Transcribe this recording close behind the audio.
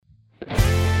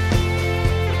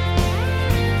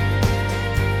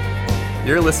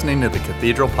You're listening to the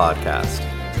Cathedral Podcast.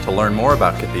 To learn more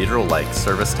about Cathedral, like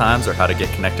service times or how to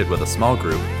get connected with a small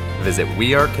group, visit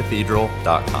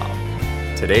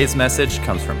wearecathedral.com. Today's message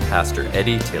comes from Pastor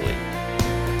Eddie Tilley.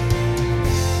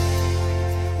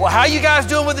 Well, how you guys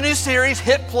doing with the new series,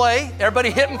 Hit Play?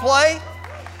 Everybody hit and play?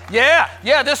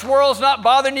 Yeah, this world's not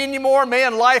bothering you anymore.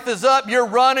 Man, life is up. You're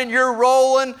running, you're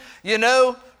rolling,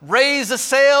 raise the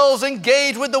sails,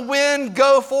 engage with the wind,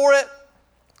 go for it.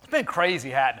 It's been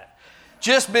crazy, hasn't it?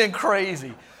 Just been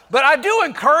crazy. But I do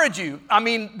encourage you.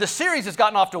 The series has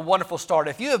gotten off to a wonderful start.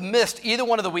 If you have missed either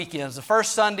one of the weekends, the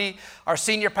first Sunday, our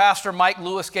senior pastor, Mike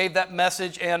Lewis, gave that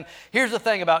message. And here's the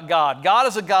thing about God. God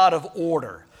is a God of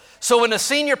order. So when the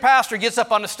senior pastor gets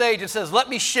up on the stage and says, let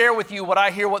me share with you what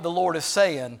I hear what the Lord is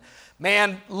saying,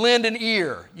 man, lend an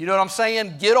ear. You know what I'm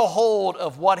saying? Get a hold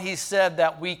of what he said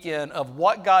that weekend, of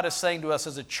what God is saying to us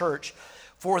as a church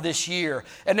for this year.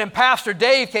 And then Pastor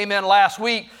Dave came in last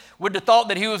week with the thought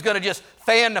that he was going to just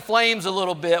fan the flames a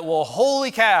little bit. Well,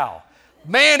 holy cow.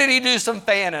 Man, did he do some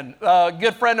fanning. A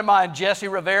good friend of mine, Jesse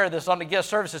Rivera, that's on the guest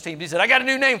services team, he said, I got a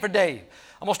new name for Dave.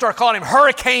 I'm going to start calling him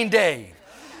Hurricane Dave.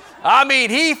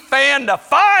 He fanned the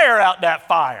fire out that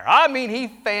fire. He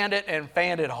fanned it and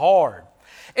fanned it hard.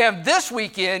 And this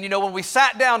weekend, when we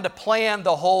sat down to plan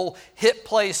the whole Hit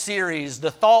Play series,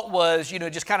 the thought was, it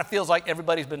just kind of feels like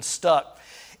everybody's been stuck.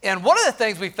 And one of the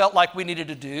things we felt like we needed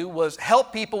to do was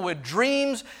help people with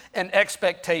dreams and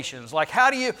expectations. Like, how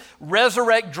do you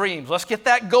resurrect dreams? Let's get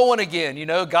that going again.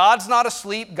 God's not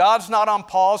asleep. God's not on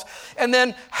pause. And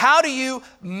then how do you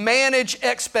manage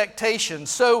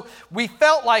expectations? So we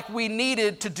felt like we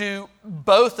needed to do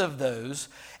both of those.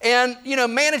 And,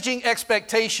 managing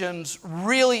expectations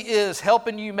really is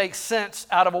helping you make sense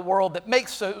out of a world that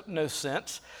makes no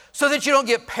sense so that you don't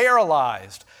get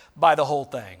paralyzed by the whole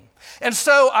thing. And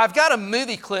so I've got a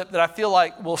movie clip that I feel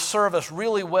like will serve us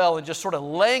really well in just sort of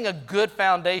laying a good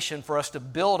foundation for us to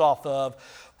build off of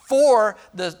for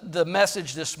the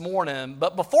message this morning.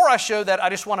 But before I show that, I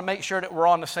just want to make sure that we're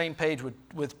on the same page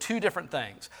with two different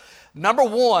things. Number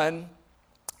one,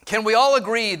 can we all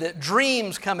agree that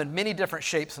dreams come in many different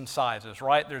shapes and sizes,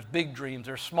 right? There's big dreams,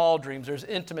 there's small dreams, there's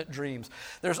intimate dreams.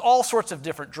 There's all sorts of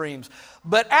different dreams.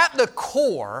 But at the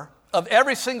core of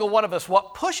every single one of us,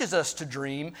 what pushes us to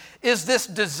dream is this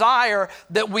desire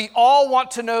that we all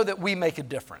want to know that we make a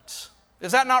difference.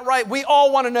 Is that not right? We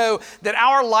all want to know that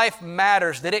our life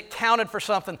matters, that it counted for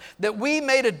something, that we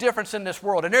made a difference in this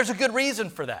world. And there's a good reason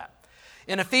for that.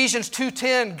 In Ephesians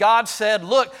 2:10, God said,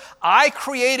 look, I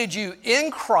created you in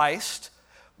Christ.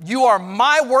 You are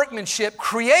my workmanship,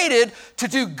 created to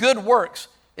do good works.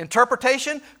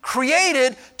 Interpretation,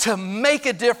 created to make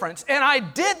a difference. And I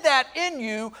did that in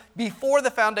you before the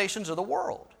foundations of the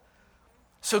world.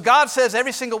 So God says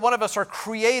every single one of us are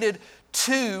created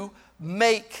to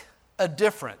make a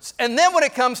difference. And then when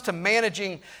it comes to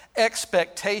managing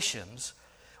expectations,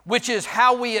 which is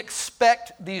how we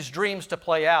expect these dreams to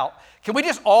play out, can we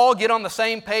just all get on the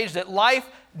same page that life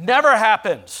never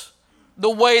happens the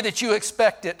way that you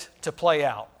expect it to play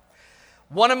out?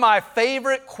 One of my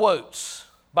favorite quotes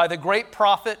by the great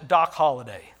prophet Doc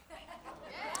Holliday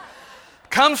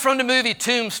comes from the movie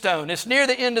Tombstone. It's near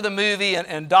the end of the movie,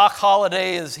 and Doc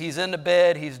Holliday he's in the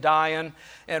bed, he's dying,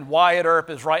 and Wyatt Earp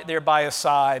is right there by his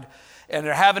side, and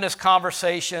they're having this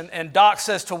conversation, and Doc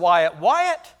says to Wyatt,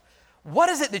 what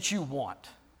is it that you want?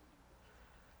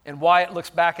 And Wyatt looks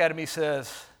back at him, he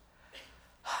says,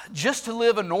 just to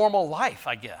live a normal life,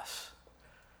 I guess.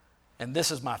 And this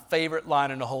is my favorite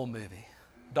line in the whole movie.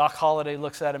 Doc Holliday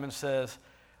looks at him and says,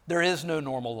 there is no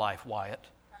normal life, Wyatt.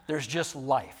 There's just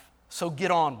life. So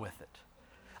get on with it.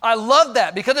 I love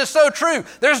that because it's so true.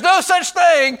 There's no such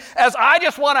thing as I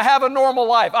just want to have a normal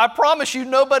life. I promise you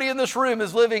nobody in this room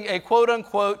is living a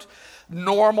quote-unquote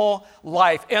normal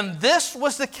life. And this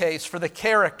was the case for the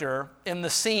character in the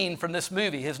scene from this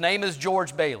movie. His name is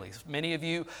George Bailey. Many of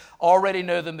you already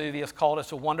know the movie. It's called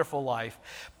It's a Wonderful Life.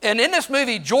 And in this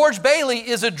movie, George Bailey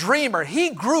is a dreamer. He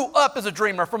grew up as a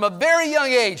dreamer from a very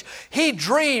young age. He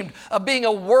dreamed of being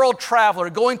a world traveler,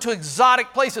 going to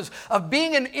exotic places, of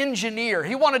being an engineer.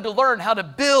 He wanted to learn how to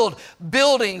build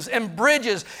buildings and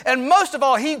bridges. And most of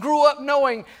all, he grew up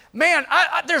knowing, man,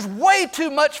 there's way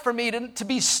too much for me to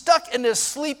be stuck in this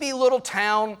sleepy little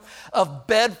town of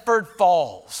Bedford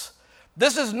Falls.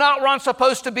 This is not where I'm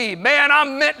supposed to be. Man,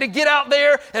 I'm meant to get out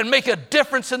there and make a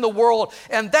difference in the world.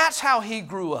 And that's how he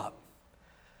grew up.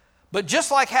 But just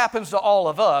like happens to all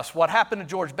of us, what happened to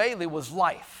George Bailey was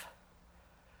life.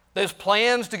 Those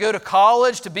plans to go to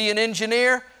college, to be an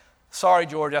engineer, sorry,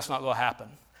 George, that's not going to happen.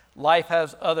 Life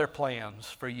has other plans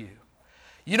for you.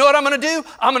 You know what I'm going to do?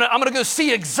 I'm going to go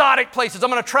see exotic places. I'm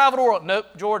going to travel the world. Nope,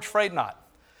 George, afraid not.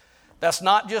 That's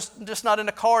not just not in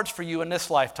the cards for you in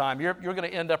this lifetime. You're going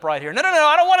to end up right here. No,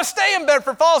 I don't want to stay in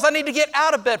Bedford Falls. I need to get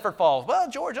out of Bedford Falls. Well,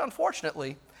 George,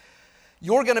 unfortunately,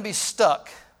 you're going to be stuck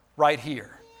right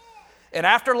here. And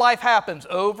after life happens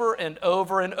over and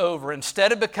over and over,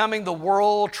 instead of becoming the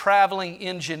world-traveling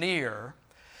engineer,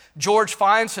 George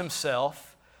finds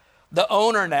himself the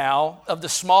owner now of the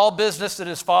small business that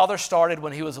his father started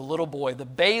when he was a little boy, the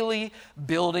Bailey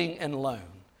Building and Loan.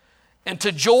 And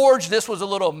to George, this was a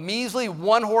little measly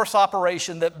one-horse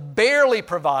operation that barely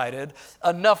provided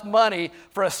enough money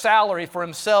for a salary for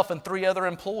himself and 3 other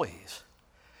employees.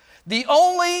 The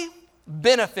only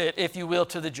benefit, if you will,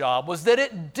 to the job was that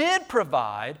it did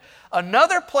provide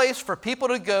another place for people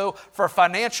to go for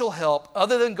financial help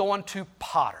other than going to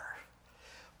Potter.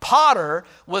 Potter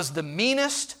was the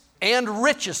meanest and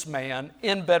richest man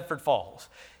in Bedford Falls.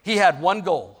 He had one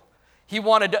goal. He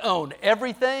wanted to own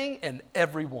everything and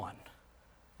everyone.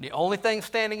 The only thing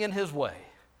standing in his way,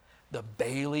 the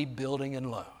Bailey Building and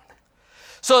Loan.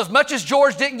 So as much as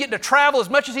George didn't get to travel, as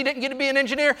much as he didn't get to be an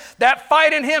engineer, that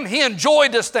fight in him, he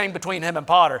enjoyed this thing between him and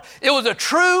Potter. It was a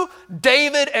true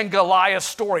David and Goliath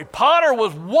story. Potter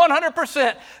was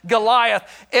 100%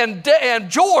 Goliath, and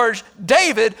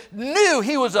David, knew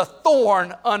he was a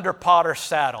thorn under Potter's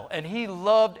saddle, and he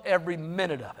loved every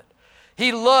minute of it.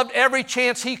 He loved every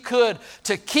chance he could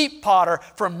to keep Potter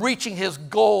from reaching his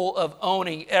goal of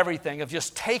owning everything, of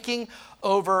just taking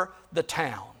over the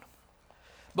town.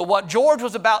 But what George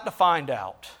was about to find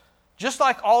out, just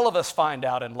like all of us find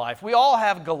out in life, we all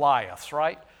have Goliaths,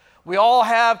 right? We all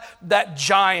have that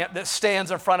giant that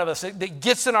stands in front of us, that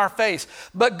gets in our face.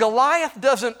 But Goliath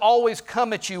doesn't always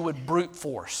come at you with brute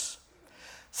force.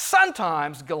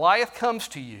 Sometimes Goliath comes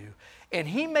to you and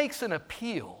he makes an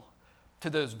appeal to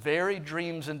those very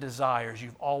dreams and desires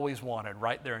you've always wanted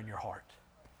right there in your heart.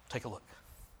 Take a look.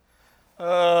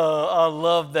 Oh, I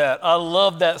love that. I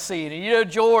love that scene. And you know,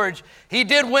 George, he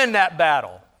did win that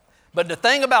battle. But the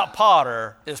thing about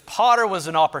Potter is Potter was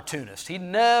an opportunist. He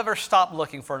never stopped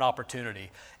looking for an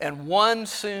opportunity. And one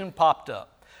soon popped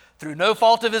up. Through no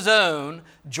fault of his own,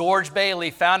 George Bailey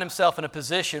found himself in a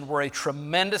position where a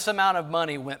tremendous amount of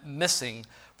money went missing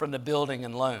from the building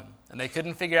and loan. And they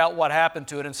couldn't figure out what happened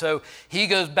to it. And so he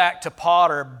goes back to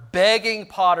Potter, begging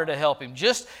Potter to help him.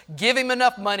 Just give him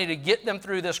enough money to get them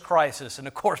through this crisis. And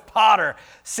of course, Potter,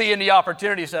 seeing the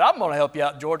opportunity, said, I'm going to help you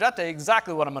out, George. I'll tell you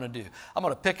exactly what I'm going to do. I'm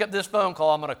going to pick up this phone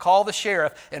call. I'm going to call the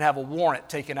sheriff and have a warrant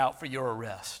taken out for your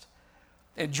arrest.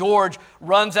 And George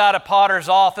runs out of Potter's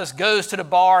office, goes to the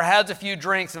bar, has a few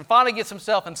drinks, and finally gets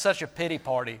himself in such a pity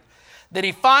party that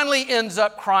he finally ends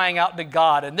up crying out to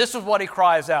God. And this is what he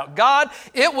cries out: God,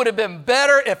 it would have been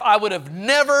better if I would have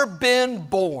never been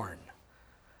born.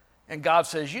 And God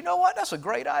says, you know what? That's a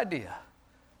great idea.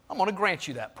 I'm going to grant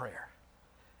you that prayer.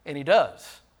 And he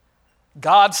does.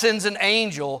 God sends an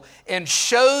angel and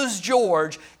shows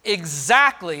George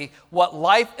exactly what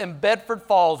life in Bedford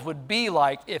Falls would be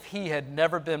like if he had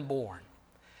never been born.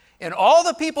 And all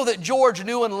the people that George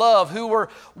knew and loved, who were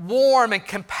warm and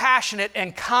compassionate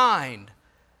and kind,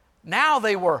 now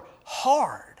they were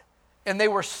hard and they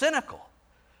were cynical.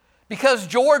 Because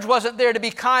George wasn't there to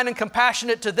be kind and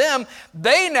compassionate to them,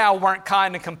 they now weren't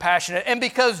kind and compassionate. And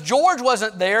because George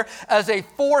wasn't there as a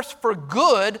force for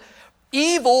good,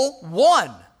 evil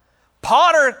won.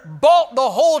 Potter bought the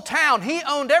whole town. He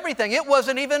owned everything. It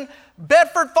wasn't even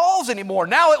Bedford Falls anymore.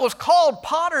 Now it was called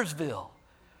Pottersville.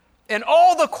 And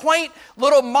all the quaint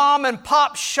little mom and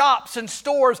pop shops and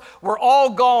stores were all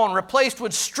gone, replaced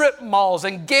with strip malls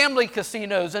and gambling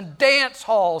casinos and dance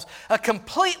halls, a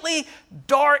completely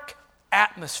dark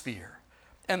atmosphere.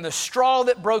 And the straw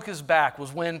that broke his back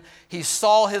was when he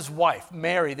saw his wife,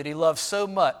 Mary, that he loved so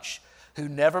much, who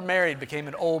never married, became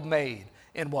an old maid.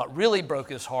 And what really broke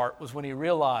his heart was when he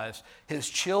realized his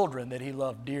children that he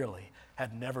loved dearly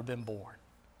had never been born.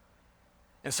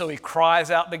 And so he cries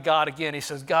out to God again. He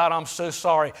says, God, I'm so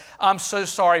sorry. I'm so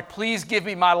sorry. Please give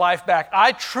me my life back.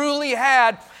 I truly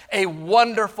had a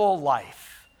wonderful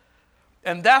life.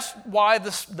 And that's why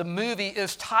the movie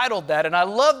is titled that. And I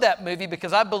love that movie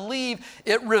because I believe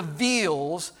it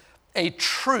reveals a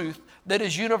truth that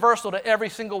is universal to every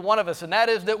single one of us. And that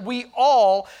is that we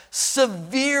all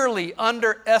severely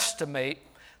underestimate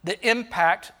the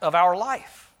impact of our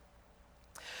life.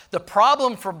 The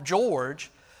problem for George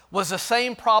was the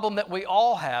same problem that we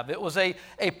all have. It was a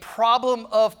problem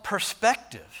of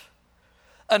perspective.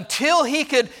 Until he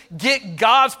could get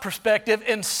God's perspective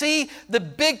and see the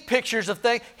big pictures of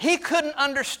things, he couldn't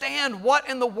understand what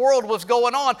in the world was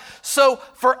going on. So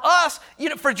for us,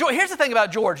 for George, here's the thing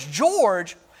about George.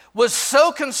 George was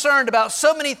so concerned about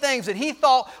so many things that he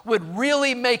thought would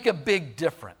really make a big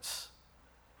difference.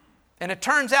 And it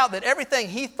turns out that everything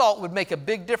he thought would make a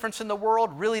big difference in the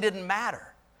world really didn't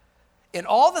matter. And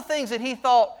all the things that he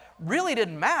thought really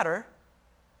didn't matter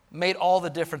made all the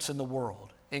difference in the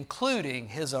world, including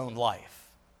his own life.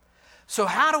 So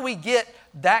how do we get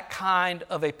that kind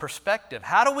of a perspective?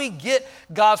 How do we get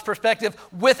God's perspective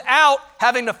without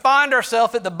having to find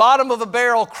ourselves at the bottom of a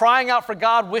barrel crying out for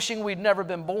God, wishing we'd never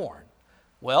been born?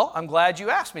 Well, I'm glad you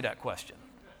asked me that question.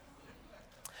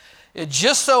 It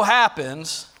just so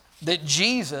happens that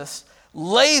Jesus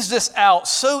lays this out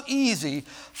so easy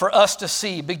for us to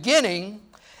see, beginning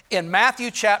in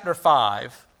Matthew chapter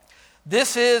 5.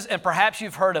 This is, and perhaps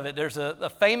you've heard of it, there's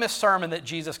a famous sermon that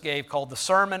Jesus gave called the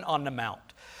Sermon on the Mount.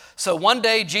 So one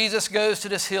day Jesus goes to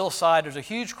this hillside, there's a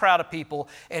huge crowd of people,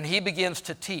 and he begins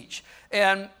to teach.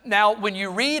 And now when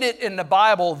you read it in the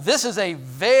Bible, this is a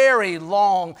very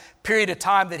long period of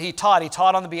time that he taught. He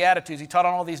taught on the Beatitudes, he taught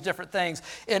on all these different things.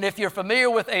 And if you're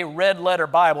familiar with a red letter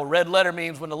Bible, red letter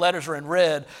means when the letters are in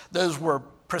red, those were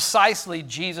precisely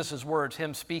Jesus' words,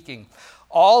 him speaking.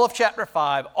 All of chapter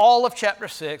 5, all of chapter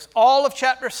 6, all of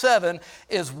chapter 7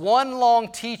 is one long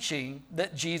teaching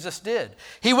that Jesus did.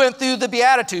 He went through the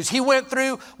Beatitudes. He went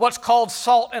through what's called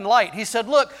salt and light. He said,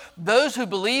 look, those who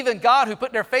believe in God, who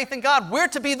put their faith in God, we're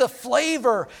to be the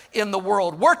flavor in the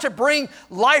world. We're to bring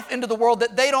life into the world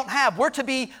that they don't have. We're to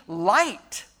be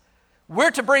light.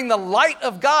 We're to bring the light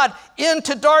of God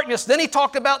into darkness. Then he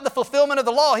talked about the fulfillment of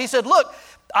the law. He said, look,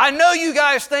 I know you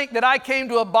guys think that I came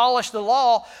to abolish the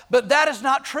law, but that is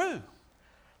not true.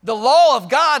 The law of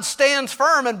God stands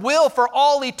firm and will for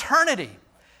all eternity.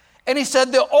 And he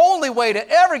said the only way to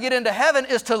ever get into heaven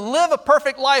is to live a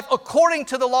perfect life according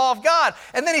to the law of God.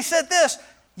 And then he said this,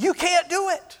 you can't do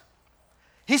it.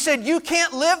 He said, you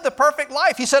can't live the perfect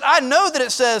life. He said, I know that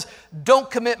it says don't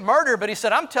commit murder, but he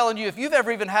said, I'm telling you, if you've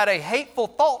ever even had a hateful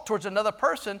thought towards another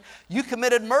person, you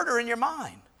committed murder in your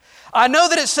mind. I know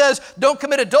that it says don't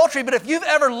commit adultery, but if you've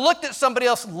ever looked at somebody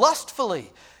else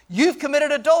lustfully, you've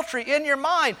committed adultery in your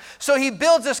mind. So he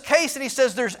builds this case and he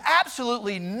says there's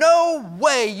absolutely no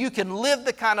way you can live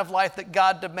the kind of life that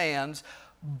God demands,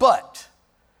 but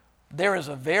there is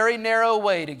a very narrow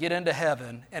way to get into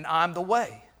heaven, and I'm the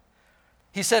way.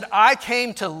 He said, I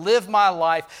came to live my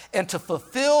life and to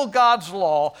fulfill God's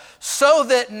law so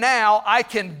that now I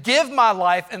can give my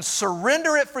life and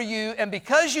surrender it for you. And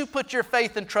because you put your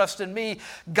faith and trust in me,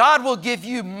 God will give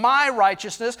you my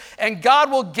righteousness and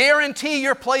God will guarantee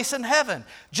your place in heaven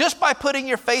just by putting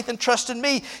your faith and trust in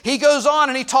me. He goes on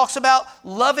and he talks about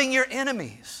loving your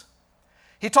enemies.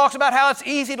 He talks about how it's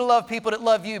easy to love people that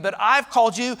love you, but I've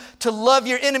called you to love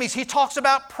your enemies. He talks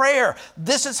about prayer.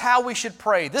 This is how we should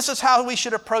pray. This is how we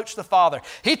should approach the Father.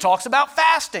 He talks about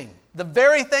fasting, the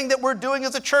very thing that we're doing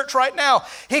as a church right now.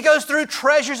 He goes through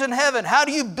treasures in heaven. How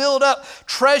do you build up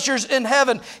treasures in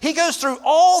heaven? He goes through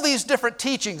all these different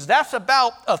teachings. That's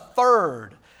about a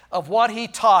third of what he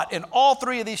taught in all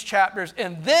three of these chapters.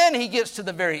 And then he gets to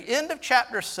the very end of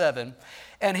chapter 7,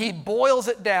 and he boils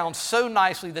it down so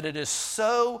nicely that it is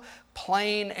so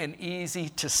plain and easy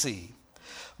to see.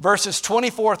 Verses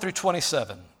 24 through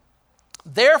 27.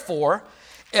 Therefore,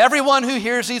 everyone who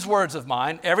hears these words of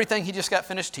mine, everything he just got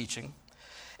finished teaching,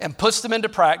 and puts them into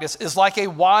practice is like a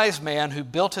wise man who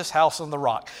built his house on the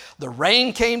rock. The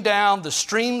rain came down, the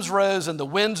streams rose, and the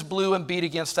winds blew and beat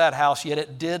against that house, yet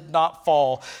it did not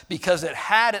fall because it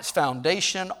had its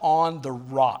foundation on the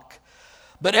rock.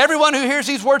 But everyone who hears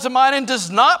these words of mine and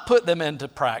does not put them into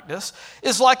practice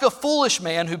is like a foolish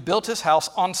man who built his house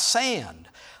on sand.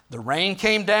 The rain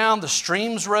came down, the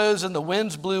streams rose, and the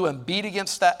winds blew and beat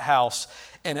against that house,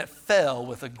 and it fell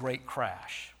with a great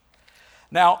crash.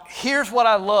 Now, here's what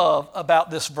I love about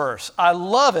this verse. I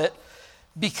love it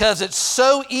because it's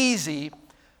so easy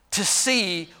to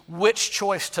see which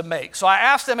choice to make. So I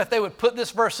asked them if they would put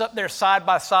this verse up there side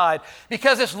by side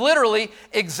because it's literally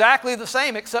exactly the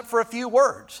same except for a few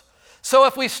words. So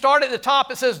if we start at the top,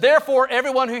 it says, therefore,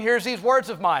 everyone who hears these words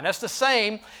of mine. That's the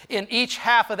same in each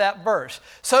half of that verse.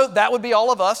 So that would be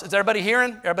all of us. Is everybody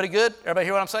hearing? Everybody good? Everybody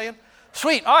hear what I'm saying?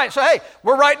 Sweet. All right. So, hey,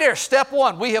 we're right there. Step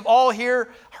one. We have all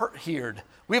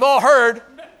We've all heard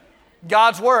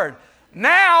God's word.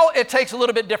 Now it takes a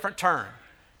little bit different turn.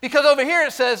 Because over here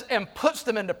it says, and puts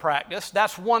them into practice.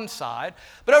 That's one side.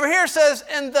 But over here it says,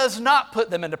 and does not put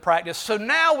them into practice. So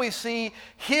now we see,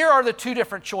 here are the two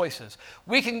different choices.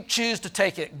 We can choose to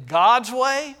take it God's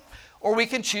way, or we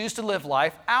can choose to live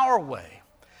life our way.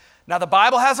 Now the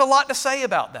Bible has a lot to say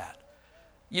about that.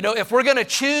 You know, if we're going to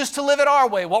choose to live it our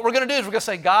way, what we're going to do is we're going to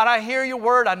say, God, I hear your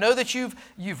word. I know that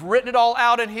you've written it all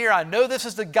out in here. I know this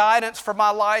is the guidance for my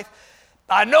life.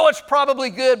 I know it's probably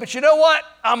good, but you know what?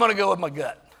 I'm going to go with my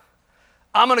gut.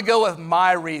 I'm going to go with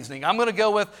my reasoning. I'm going to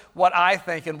go with what I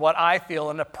think and what I feel.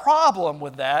 And the problem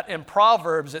with that, in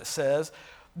Proverbs it says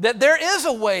that there is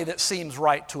a way that seems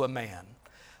right to a man,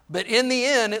 but in the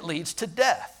end it leads to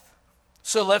death.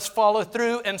 So let's follow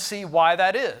through and see why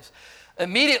that is.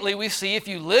 Immediately we see if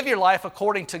you live your life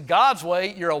according to God's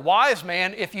way, you're a wise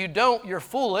man. If you don't, you're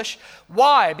foolish.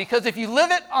 Why? Because if you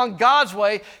live it on God's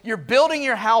way, you're building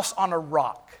your house on a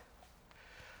rock.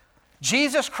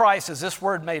 Jesus Christ is this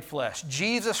word made flesh.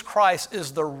 Jesus Christ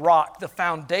is the rock, the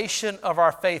foundation of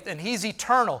our faith, and He's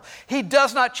eternal. He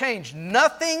does not change.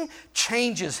 Nothing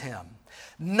changes Him.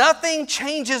 Nothing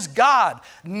changes God.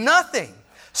 Nothing.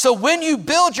 So when you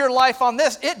build your life on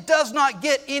this, it does not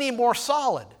get any more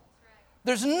solid.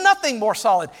 There's nothing more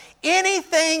solid.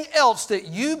 Anything else that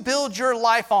you build your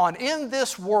life on in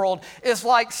this world is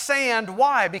like sand.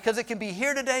 Why? Because it can be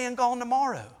here today and gone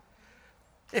tomorrow.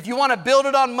 If you want to build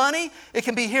it on money, it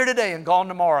can be here today and gone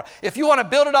tomorrow. If you want to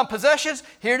build it on possessions,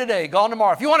 here today, gone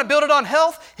tomorrow. If you want to build it on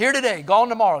health, here today, gone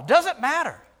tomorrow. Doesn't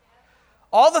matter.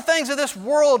 All the things of this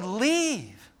world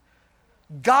leave.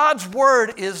 God's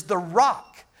word is the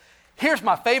rock. Here's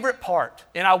my favorite part,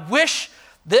 and I wish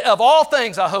that of all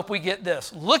things, I hope we get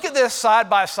this. Look at this side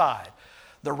by side.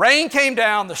 The rain came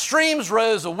down, the streams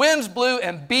rose, the winds blew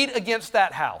and beat against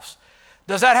that house.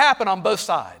 Does that happen on both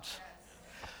sides?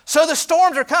 So the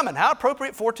storms are coming. How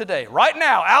appropriate for today. Right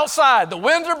now, outside, the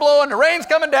winds are blowing, the rain's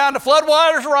coming down, the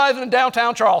floodwaters are rising in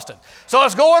downtown Charleston. So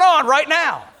it's going on right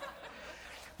now.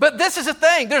 But this is the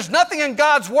thing. There's nothing in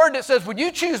God's word that says, when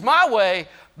you choose my way,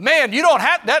 man, you don't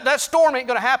have, that storm ain't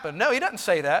going to happen. No, He doesn't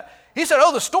say that. He said,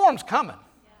 oh, the storm's coming.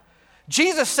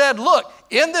 Jesus said, look,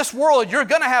 in this world, you're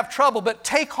going to have trouble, but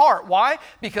take heart. Why?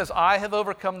 Because I have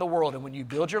overcome the world. And when you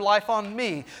build your life on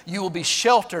me, you will be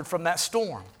sheltered from that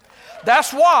storm.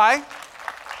 That's why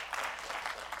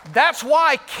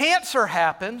cancer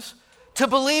happens to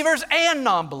believers and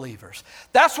non-believers.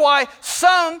 That's why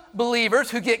some believers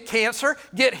who get cancer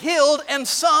get healed and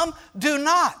some do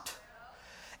not.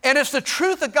 And it's the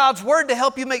truth of God's word to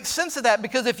help you make sense of that,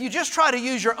 because if you just try to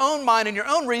use your own mind and your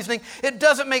own reasoning, it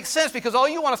doesn't make sense, because all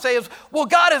you want to say is, well,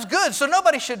 God is good, so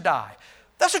nobody should die.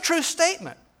 That's a true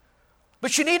statement.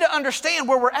 But you need to understand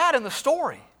where we're at in the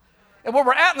story. And where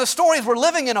we're at in the story is we're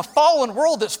living in a fallen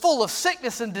world that's full of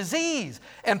sickness and disease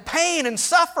and pain and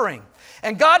suffering.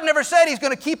 And God never said He's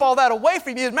going to keep all that away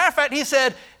from you. As a matter of fact, He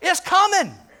said, it's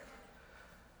coming.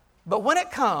 But when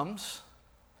it comes,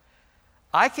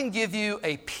 I can give you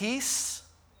a peace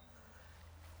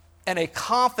and a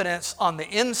confidence on the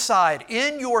inside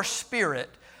in your spirit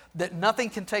that nothing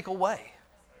can take away.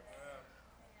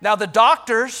 Now, the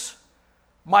doctors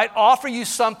might offer you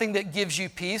something that gives you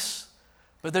peace,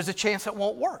 but there's a chance it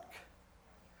won't work.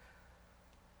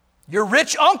 Your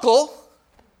rich uncle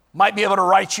might be able to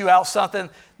write you out something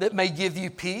that may give you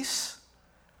peace,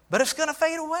 but it's going to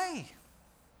fade away.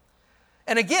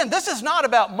 And again, this is not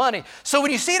about money. So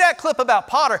when you see that clip about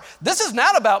Potter, this is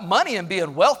not about money and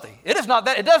being wealthy. It is not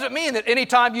that. It doesn't mean that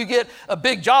anytime you get a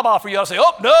big job offer, you ought to say,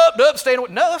 oh, nope, stay away.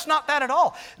 No, it's not that at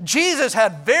all. Jesus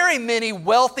had very many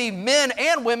wealthy men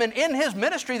and women in His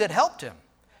ministry that helped Him.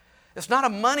 It's not a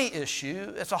money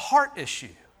issue. It's a heart issue.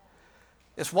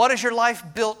 It's what is your life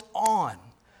built on?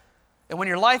 And when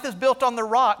your life is built on the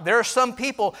rock, there are some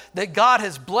people that God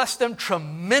has blessed them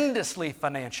tremendously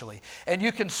financially. And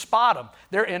you can spot them.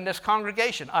 They're in this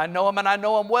congregation. I know them and I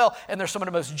know them well. And they're some of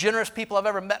the most generous people I've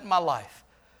ever met in my life.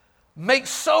 Make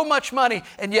so much money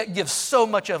and yet give so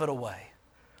much of it away.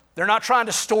 They're not trying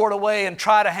to store it away and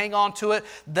try to hang on to it.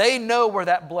 They know where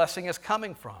that blessing is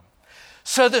coming from.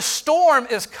 So the storm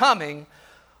is coming,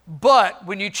 but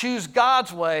when you choose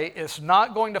God's way, it's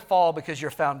not going to fall because your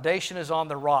foundation is on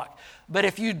the rock. But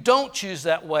if you don't choose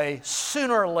that way,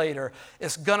 sooner or later,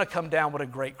 it's going to come down with a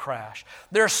great crash.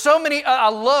 There are so many, I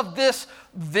love this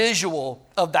visual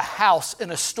of the house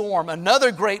in a storm.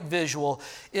 Another great visual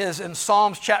is in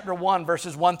Psalms chapter 1,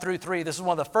 verses 1 through 3. This is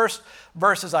one of the first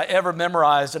verses I ever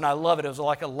memorized, and I love it. It was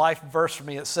like a life verse for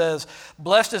me. It says,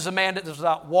 blessed is the man that does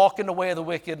not walk in the way of the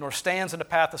wicked, nor stands in the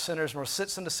path of sinners, nor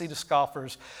sits in the seat of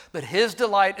scoffers, but his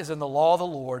delight is in the law of the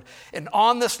Lord, and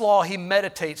on this law he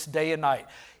meditates day and night.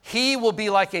 He will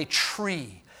be like a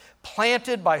tree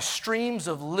planted by streams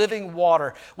of living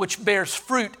water, which bears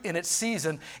fruit in its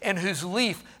season and whose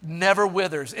leaf never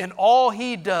withers. In all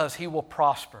he does, he will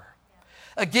prosper.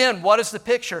 Again, what is the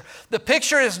picture? The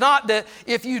picture is not that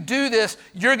if you do this,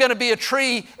 you're going to be a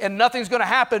tree and nothing's going to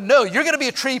happen. No, you're going to be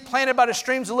a tree planted by the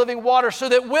streams of living water so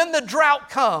that when the drought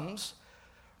comes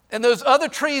and those other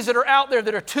trees that are out there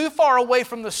that are too far away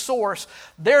from the source,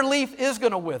 their leaf is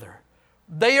going to wither.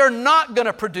 they are not going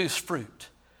to produce fruit.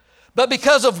 But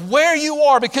because of where you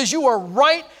are, because you are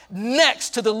right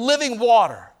next to the living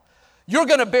water, you're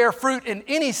going to bear fruit in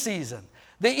any season.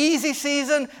 The easy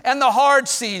season and the hard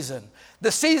season.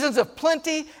 The seasons of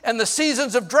plenty and the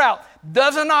seasons of drought.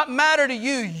 Does not matter to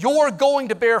you. You're going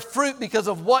to bear fruit because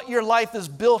of what your life is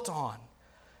built on.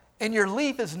 And your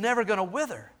leaf is never going to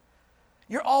wither.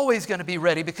 You're always going to be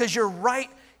ready because you're right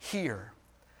here.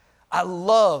 I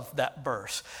love that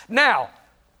verse. Now,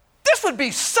 this would be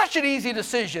such an easy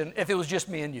decision if it was just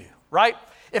me and you, right?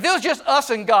 If it was just us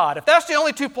and God, if that's the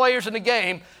only two players in the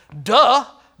game, duh,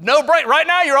 no break. Right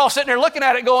now, you're all sitting there looking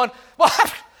at it going, well,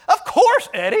 of course,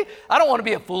 Eddie. I don't want to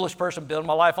be a foolish person building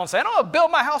my life on sand. I want to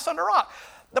build my house on the rock.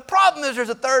 The problem is there's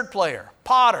a third player,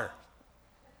 Potter,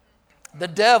 the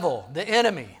devil, the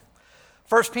enemy.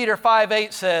 1 Peter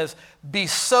 5:8 says, be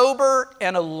sober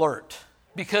and alert,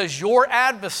 because your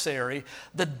adversary,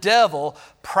 the devil,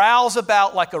 prowls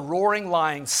about like a roaring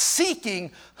lion,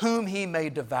 seeking whom he may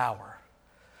devour.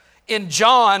 In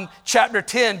John chapter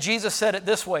 10, Jesus said it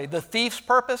this way, the thief's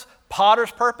purpose,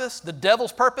 Potter's purpose, the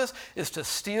devil's purpose is to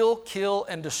steal, kill,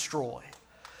 and destroy.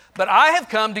 But I have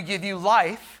come to give you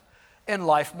life and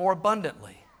life more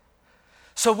abundantly.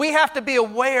 So we have to be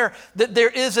aware that there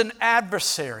is an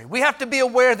adversary. We have to be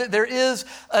aware that there is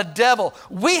a devil.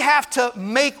 We have to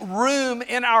make room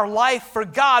in our life for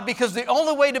God, because the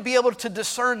only way to be able to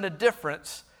discern the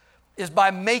difference is by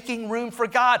making room for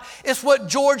God. It's what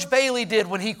George Bailey did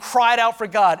when he cried out for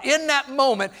God. In that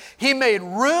moment, he made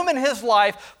room in his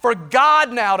life for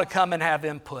God now to come and have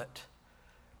input.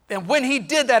 And when he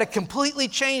did that, it completely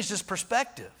changed his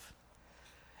perspective.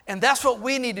 And that's what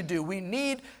we need to do. We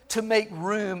need to make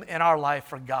room in our life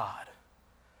for God.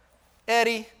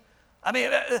 Eddie,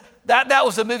 that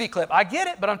was a movie clip. I get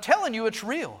it, but I'm telling you it's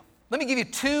real. Let me give you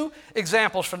two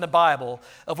examples from the Bible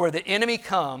of where the enemy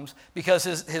comes, because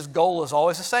his goal is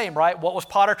always the same, right? What was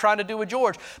Potter trying to do with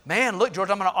George? Man, look, George,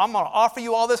 I'm going to offer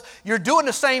you all this. You're doing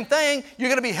the same thing. You're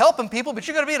going to be helping people, but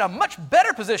you're going to be in a much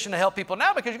better position to help people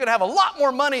now, because you're going to have a lot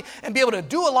more money and be able to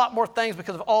do a lot more things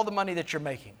because of all the money that you're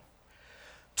making.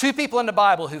 Two people in the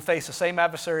Bible who face the same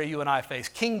adversary you and I face.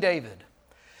 King David.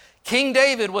 King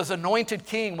David was anointed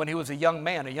king when he was a young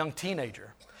man, a young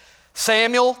teenager.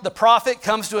 Samuel, the prophet,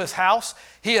 comes to his house.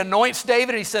 He anoints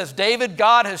David and he says, David,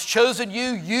 God has chosen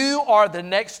you. You are the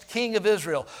next king of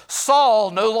Israel.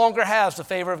 Saul no longer has the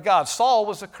favor of God. Saul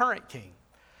was the current king.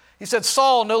 He said,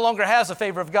 Saul no longer has the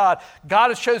favor of God. God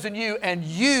has chosen you, and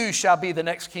you shall be the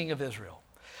next king of Israel.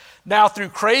 Now, through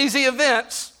crazy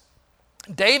events,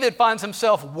 David finds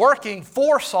himself working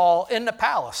for Saul in the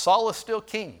palace. Saul is still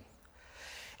king.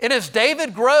 And as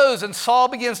David grows and Saul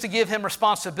begins to give him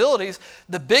responsibilities,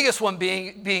 the biggest one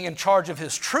being in charge of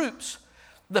his troops,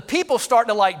 the people start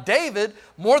to like David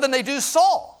more than they do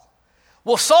Saul.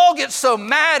 Well, Saul gets so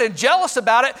mad and jealous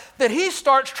about it that he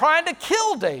starts trying to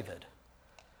kill David,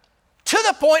 to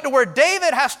the point to where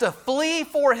David has to flee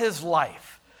for his life.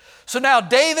 So now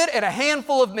David and a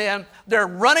handful of men, they're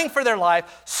running for their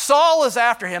life. Saul is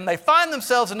after him. They find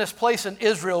themselves in this place in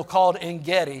Israel called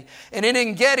En-Gedi. And in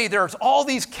En-Gedi, there's all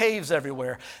these caves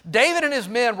everywhere. David and his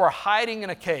men were hiding in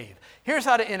a cave. Here's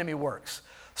how the enemy works.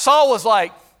 Saul was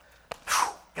like,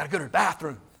 got to go to the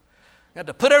bathroom. Got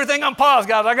to put everything on pause,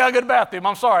 guys. I got to go to the bathroom.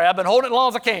 I'm sorry. I've been holding it as long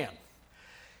as I can.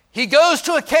 He goes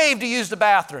to a cave to use the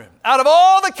bathroom. Out of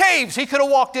all the caves he could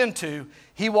have walked into,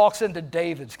 he walks into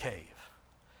David's cave.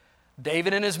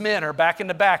 David and his men are back in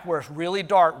the back where it's really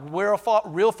dark,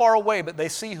 real far away, but they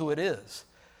see who it is.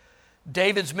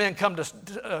 David's men come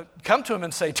to him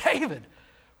and say, David,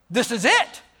 this is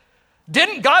it.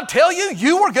 Didn't God tell you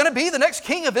you were going to be the next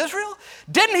king of Israel?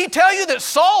 Didn't he tell you that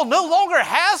Saul no longer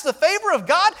has the favor of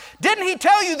God? Didn't he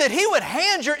tell you that he would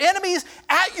hand your enemies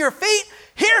at your feet?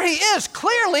 Here he is.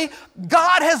 Clearly,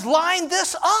 God has lined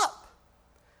this up.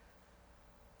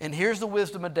 And here's the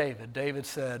wisdom of David. David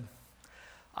said,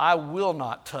 I will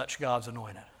not touch God's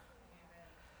anointed.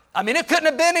 I mean, it couldn't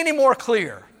have been any more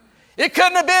clear. It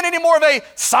couldn't have been any more of a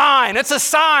sign. It's a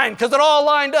sign because it all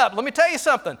lined up. Let me tell you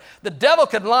something. The devil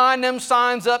could line them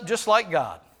signs up just like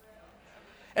God.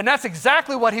 And that's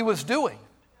exactly what he was doing.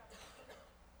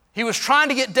 He was trying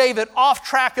to get David off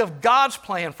track of God's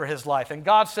plan for his life. And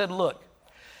God said, look,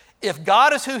 if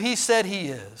God is who he said he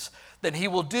is, then he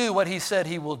will do what he said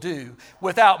he will do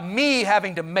without me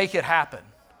having to make it happen.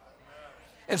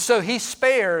 And so he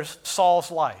spares Saul's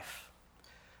life.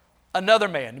 Another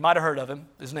man, you might have heard of him,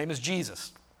 his name is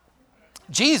Jesus.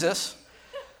 Jesus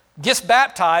gets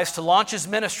baptized to launch his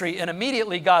ministry, and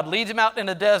immediately God leads him out in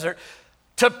the desert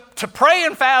to pray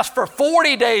and fast for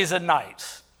 40 days and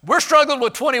nights. We're struggling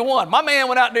with 21. My man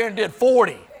went out there and did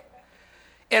 40.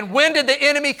 And when did the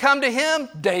enemy come to him?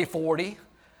 Day 40.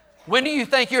 When do you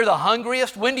think you're the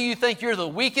hungriest? When do you think you're the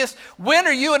weakest? When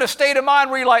are you in a state of mind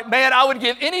where you're like, man, I would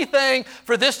give anything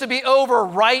for this to be over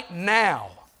right now?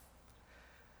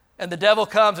 And the devil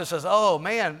comes and says, oh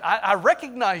man, I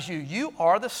recognize you. You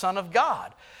are the Son of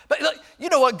God. But look, you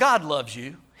know what? God loves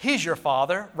you. He's your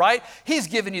Father, right? He's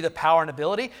given you the power and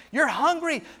ability. You're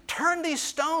hungry. Turn these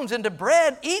stones into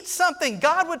bread. Eat something.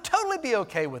 God would totally be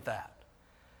okay with that.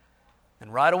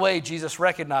 And right away, Jesus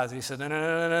recognized it. He said,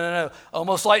 no.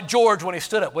 Almost like George when he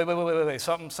stood up. Wait.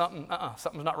 Something's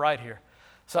not right here.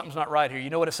 Something's not right here. You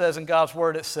know what it says in God's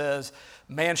word? It says,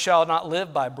 man shall not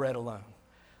live by bread alone,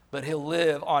 but he'll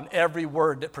live on every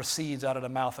word that proceeds out of the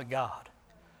mouth of God.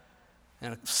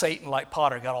 And Satan, like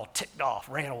Potter, got all ticked off,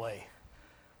 ran away.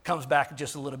 Comes back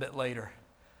just a little bit later.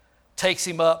 Takes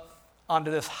him up onto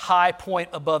this high point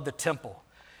above the temple.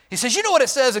 He says, you know what it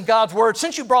says in God's word?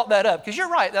 Since you brought that up, because you're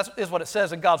right, that is what it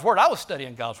says in God's word. I was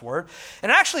studying God's word.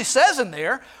 And it actually says in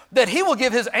there that he will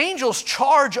give his angels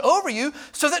charge over you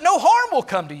so that no harm will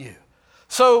come to you.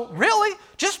 So really,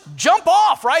 just jump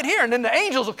off right here, and then the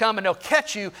angels will come and they'll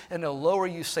catch you and they'll lower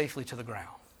you safely to the ground.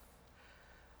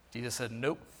 Jesus said,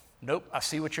 nope, I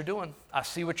see what you're doing. I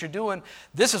see what you're doing.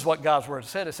 This is what God's word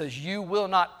said. It says, you will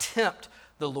not tempt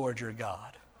the Lord your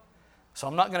God. So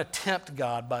I'm not going to tempt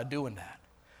God by doing that.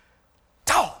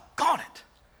 Doggone it.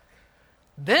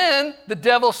 Then the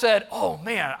devil said, oh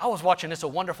man, I was watching It's a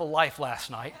Wonderful Life last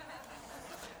night.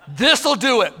 This'll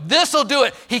do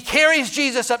it. He carries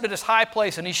Jesus up to this high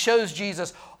place and he shows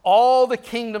Jesus all the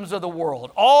kingdoms of the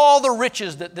world, all the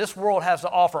riches that this world has to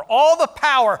offer, all the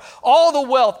power, all the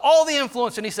wealth, all the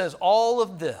influence. And he says, all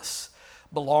of this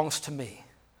belongs to me,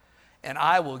 and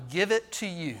I will give it to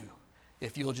you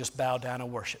if you'll just bow down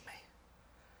and worship me.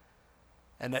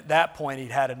 And at that point,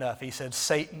 he'd had enough. He said,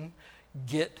 Satan,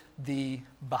 get thee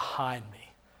behind me.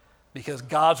 Because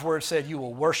God's word said you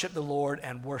will worship the Lord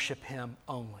and worship him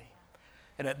only.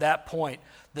 And at that point,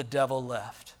 the devil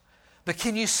left. But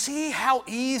can you see how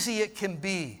easy it can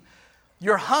be?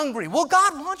 You're hungry. Well,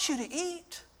 God wants you to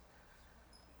eat.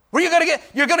 Well, you're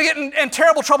going to get in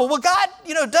terrible trouble. Well, God,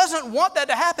 doesn't want that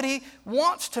to happen. He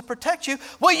wants to protect you.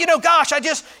 Well, gosh, I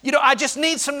just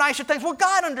need some nicer things. Well,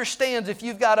 God understands if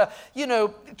you've got to,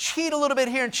 cheat a little bit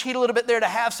here and cheat a little bit there to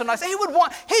have some nice.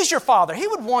 He's your Father. He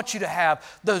would want you to have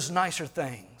those nicer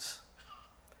things.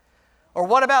 Or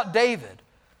what about David?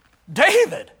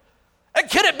 David,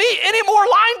 can it be any more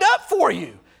lined up for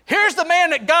you? Here's the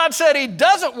man that God said he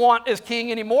doesn't want as king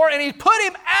anymore, and he put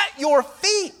him at your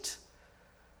feet.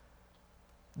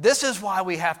 This is why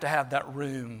we have to have that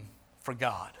room for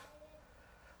God.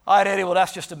 All right, Eddie, well,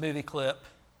 that's just a movie clip.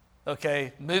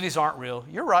 Okay, movies aren't real.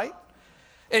 You're right.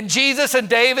 And Jesus and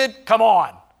David, come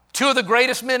on. Two of the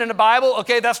greatest men in the Bible.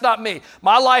 Okay, that's not me.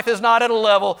 My life is not at a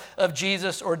level of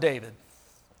Jesus or David.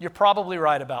 You're probably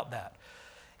right about that.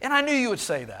 And I knew you would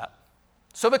say that.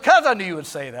 So because I knew you would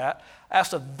say that, I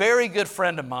asked a very good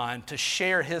friend of mine to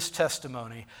share his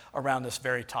testimony around this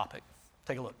very topic.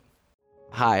 Take a look.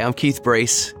 Hi, I'm Keith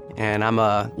Brace, and I'm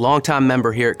a longtime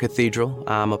member here at Cathedral.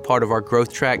 I'm a part of our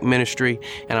Growth Track ministry,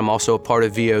 and I'm also a part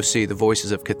of VOC, the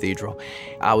Voices of Cathedral.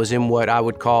 I was in what I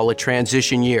would call a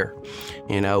transition year.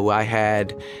 I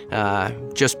had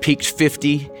just peaked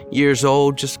 50 years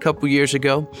old just a couple years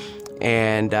ago,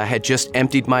 and I had just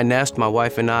emptied my nest. My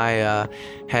wife and I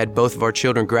had both of our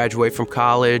children graduate from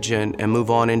college and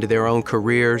move on into their own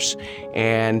careers.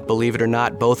 And believe it or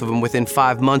not, both of them within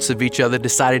 5 months of each other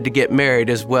decided to get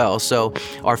married as well. So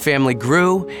our family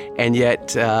grew, and yet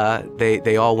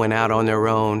they all went out on their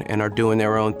own and are doing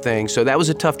their own thing. So that was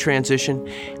a tough transition.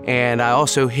 And I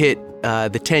also hit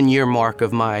the 10-year mark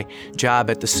of my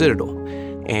job at the Citadel,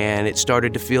 and it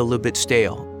started to feel a little bit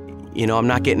stale. I'm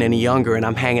not getting any younger, and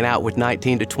I'm hanging out with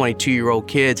 19 to 22-year-old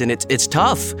kids, and it's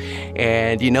tough.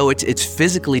 And, it's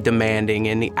physically demanding,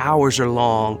 and the hours are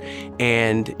long.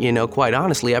 And, quite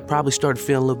honestly, I probably started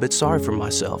feeling a little bit sorry for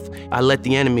myself. I let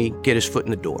the enemy get his foot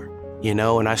in the door,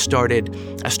 and I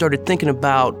started thinking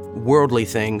about worldly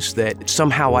things that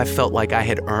somehow I felt like I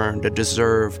had earned or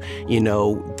deserve,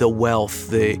 the wealth,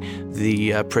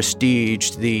 the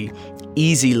prestige, the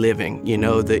easy living,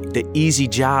 the easy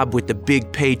job with the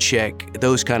big paycheck,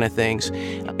 those kind of things.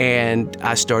 And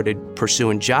I started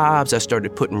pursuing jobs. I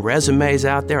started putting resumes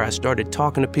out there. I started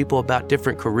talking to people about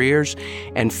different careers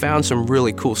and found some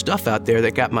really cool stuff out there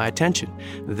that got my attention,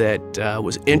 that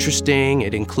was interesting.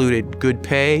 It included good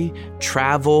pay,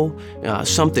 travel,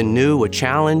 something new, a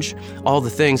challenge, all the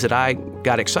things that I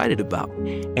got excited about.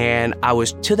 And I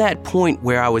was to that point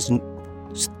where I was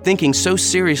thinking so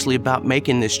seriously about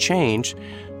making this change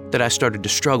that I started to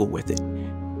struggle with it,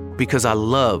 because I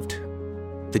loved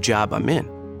the job I'm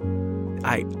in.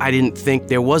 I didn't think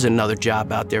there was another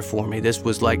job out there for me. This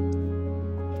was like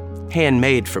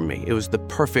handmade for me. It was the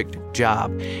perfect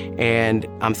job. And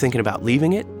I'm thinking about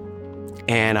leaving it,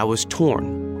 and I was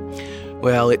torn.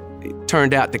 Well, it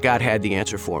turned out that God had the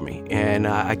answer for me. And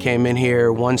I came in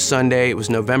here one Sunday, it was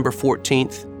November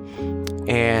 14th,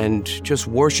 and just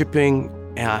worshiping,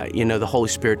 the Holy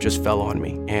Spirit just fell on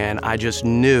me. And I just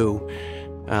knew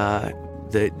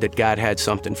that God had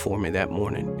something for me that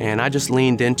morning. And I just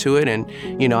leaned into it. And,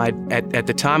 at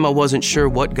the time I wasn't sure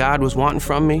what God was wanting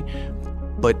from me,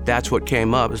 but that's what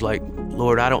came up. It's like,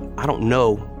 Lord, I don't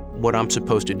know what I'm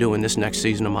supposed to do in this next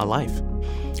season of my life.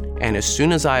 And as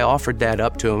soon as I offered that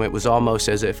up to him, it was almost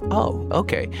as if, oh,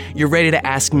 okay, you're ready to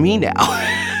ask me now.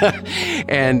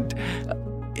 And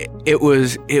it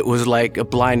was like a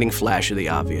blinding flash of the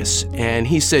obvious. And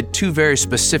he said two very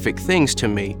specific things to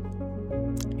me.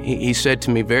 He said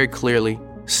to me very clearly,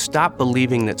 stop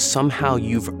believing that somehow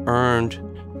you've earned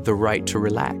the right to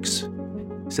relax.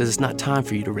 He says, it's not time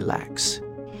for you to relax.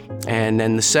 And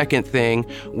then the second thing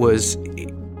was,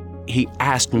 he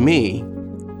asked me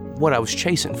what I was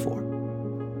chasing for.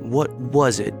 What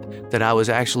was it that I was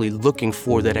actually looking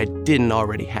for that I didn't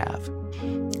already have?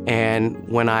 And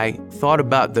when I thought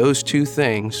about those two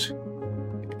things,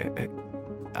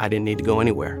 I didn't need to go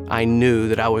anywhere. I knew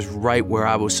that I was right where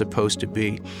I was supposed to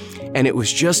be. And it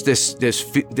was just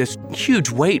this huge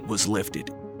weight was lifted.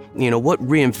 What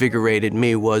reinvigorated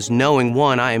me was knowing,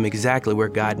 one, I am exactly where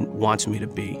God wants me to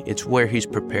be. It's where he's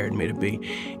prepared me to be.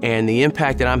 And the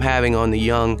impact that I'm having on the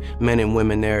young men and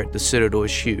women there at the Citadel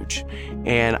is huge.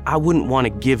 And I wouldn't want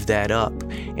to give that up.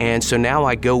 And so now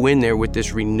I go in there with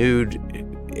this renewed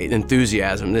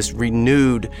enthusiasm, this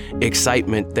renewed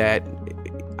excitement that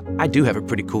I do have a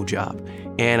pretty cool job.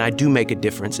 And I do make a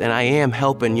difference, and I am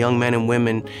helping young men and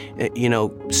women,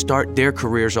 start their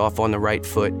careers off on the right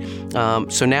foot.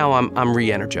 So now I'm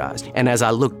re-energized. And as I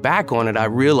look back on it, I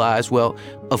realize, well,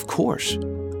 of course,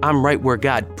 I'm right where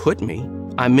God put me.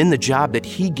 I'm in the job that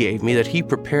he gave me, that he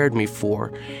prepared me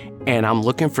for, and I'm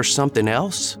looking for something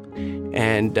else.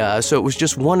 And so it was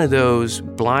just one of those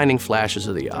blinding flashes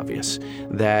of the obvious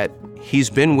that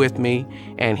he's been with me,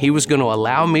 and he was going to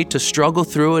allow me to struggle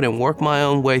through it and work my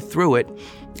own way through it.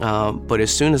 But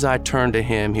as soon as I turned to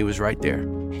him, he was right there.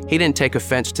 He didn't take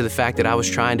offense to the fact that I was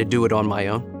trying to do it on my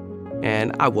own.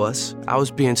 And I was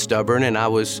being stubborn, and I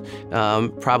was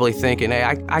probably thinking, hey,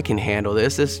 I can handle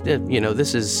this. This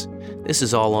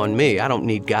is all on me. I don't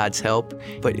need God's help.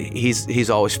 But he's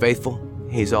always faithful.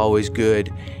 He's always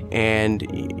good. And,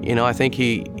 I think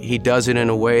he does it in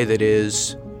a way that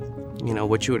is,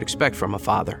 what you would expect from a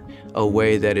father, a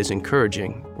way that is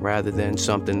encouraging rather than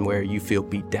something where you feel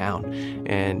beat down.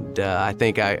 And I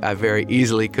think I very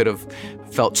easily could have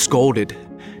felt scolded,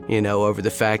 over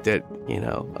the fact that,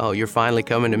 oh, you're finally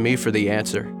coming to me for the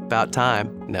answer. About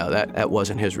time. No, that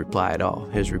wasn't his reply at all.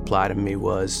 His reply to me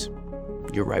was,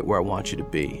 you're right where I want you to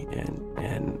be.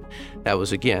 And that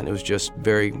was, again, it was just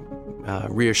very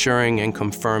reassuring and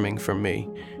confirming for me.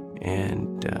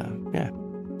 And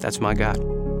that's my God.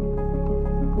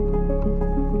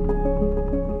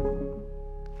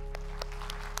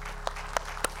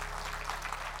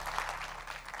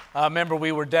 I remember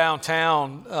we were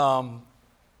downtown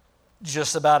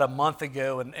just about a month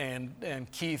ago,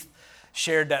 and Keith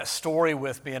shared that story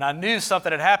with me. And I knew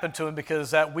something had happened to him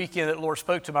because that weekend that the Lord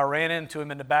spoke to him, I ran into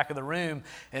him in the back of the room,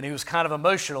 and he was kind of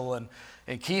emotional. And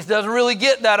Keith doesn't really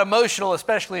get that emotional,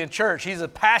 especially in church. He's a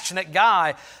passionate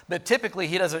guy, but typically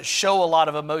he doesn't show a lot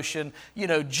of emotion,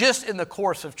 just in the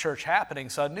course of church happening.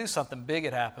 So I knew something big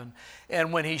had happened.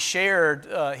 And when he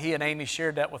and Amy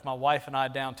shared that with my wife and I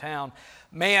downtown,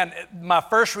 man, my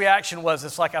first reaction was,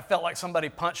 it's like I felt like somebody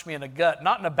punched me in the gut,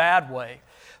 not in a bad way,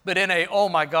 but in a, oh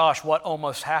my gosh, what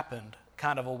almost happened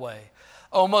kind of a way.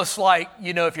 Almost like,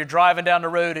 if you're driving down the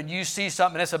road and you see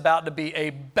something that's about to be a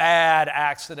bad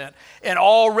accident, and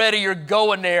already you're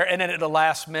going there, and then at the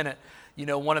last minute,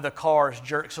 one of the cars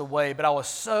jerks away. But I was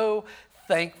so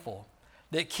thankful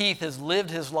that Keith has lived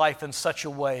his life in such a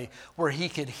way where he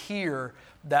could hear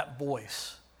that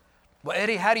voice. Well,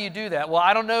 Eddie, how do you do that? Well,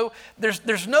 I don't know.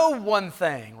 There's no one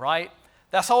thing, right?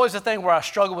 That's always the thing where I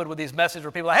struggle with these messages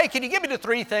where people are like, hey, can you give me the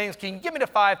 3 things? Can you give me the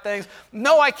 5 things?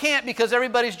 No, I can't, because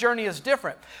everybody's journey is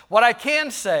different. What I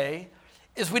can say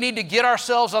is we need to get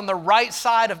ourselves on the right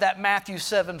side of that Matthew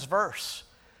 7's verse.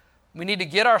 We need to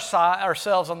get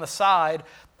ourselves on the side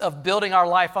of building our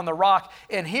life on the rock.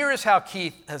 And here is how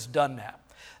Keith has done that.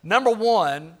 Number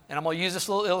one, and I'm going to use this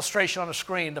little illustration on the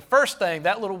screen. The first thing,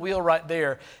 that little wheel right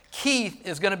there, Keith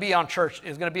is going to be in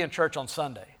church on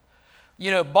Sunday.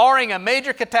 Barring a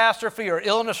major catastrophe or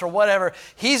illness or whatever,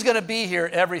 he's going to be here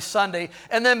every Sunday.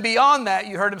 And then beyond that,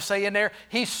 you heard him say in there,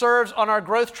 he serves on our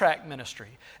Growth Track ministry.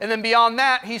 And then beyond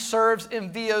that, he serves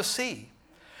in VOC.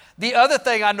 The other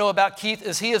thing I know about Keith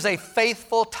is he is a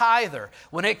faithful tither.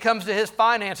 When it comes to his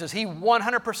finances, he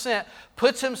 100%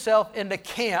 puts himself in the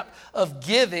camp of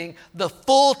giving the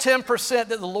full 10%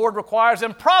 that the Lord requires,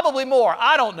 and probably more.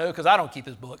 I don't know because I don't keep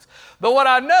his books. But what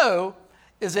I know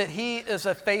is that he is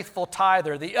a faithful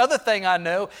tither. The other thing I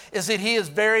know is that he is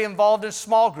very involved in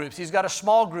small groups. He's got a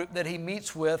small group that he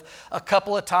meets with a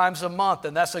couple of times a month,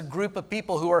 and that's a group of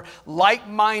people who are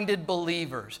like-minded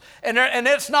believers. And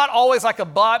it's not always like a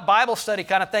Bible study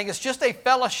kind of thing. It's just a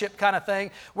fellowship kind of thing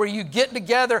where you get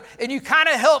together and you kind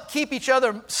of help keep each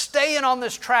other staying on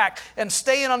this track and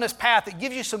staying on this path. It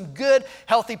gives you some good,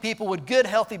 healthy people with good,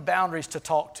 healthy boundaries to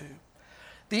talk to.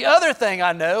 The other thing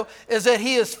I know is that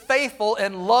he is faithful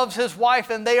and loves his wife,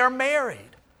 and they are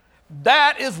married.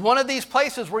 That is one of these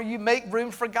places where you make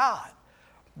room for God.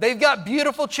 They've got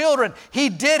beautiful children. He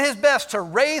did his best to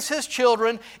raise his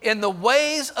children in the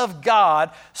ways of God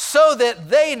so that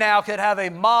they now could have a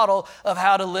model of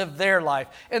how to live their life.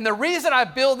 And the reason I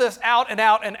build this out and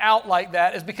out and out like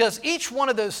that is because each one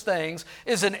of those things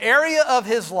is an area of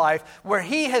his life where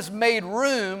he has made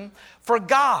room for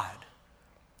God.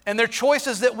 And they're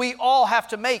choices that we all have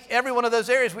to make. Every one of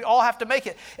those areas, we all have to make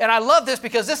it. And I love this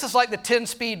because this is like the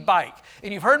 10-speed bike.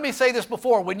 And you've heard me say this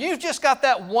before. When you've just got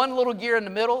that one little gear in the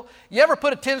middle, you ever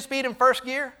put a 10-speed in first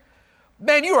gear?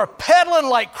 Man, you are pedaling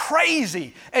like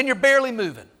crazy and you're barely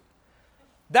moving.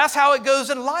 That's how it goes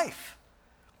in life.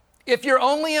 If your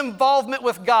only involvement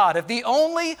with God, if the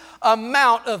only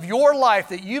amount of your life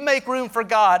that you make room for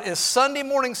God is Sunday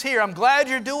mornings here, I'm glad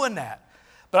you're doing that.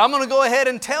 But I'm going to go ahead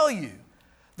and tell you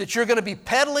that you're going to be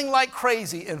pedaling like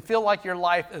crazy and feel like your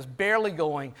life is barely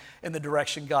going in the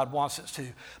direction God wants it to.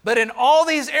 But in all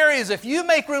these areas, if you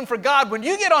make room for God, when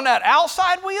you get on that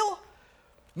outside wheel,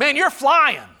 man, you're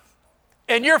flying.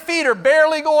 And your feet are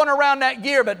barely going around that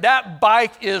gear, but that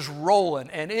bike is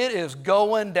rolling and it is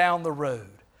going down the road.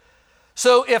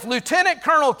 So if Lieutenant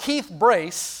Colonel Keith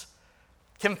Brace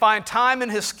can find time in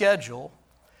his schedule,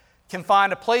 can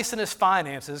find a place in his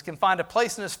finances, can find a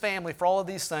place in his family for all of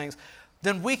these things,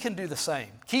 then we can do the same.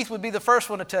 Keith would be the first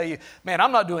one to tell you, man,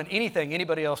 I'm not doing anything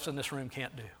anybody else in this room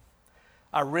can't do.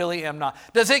 I really am not.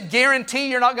 Does it guarantee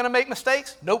you're not going to make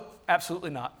mistakes? Nope, absolutely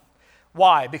not.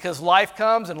 Why? Because life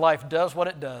comes and life does what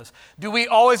it does. Do we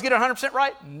always get 100%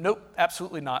 right? Nope,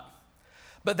 absolutely not.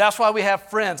 But that's why we have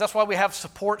friends. That's why we have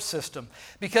support system.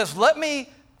 Because let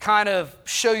me kind of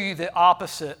show you the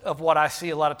opposite of what I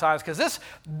see a lot of times, because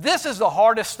this is the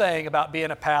hardest thing about being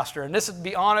a pastor. And this is, to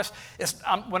be honest,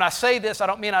 when I say this, I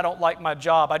don't mean I don't like my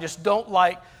job. I just don't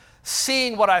like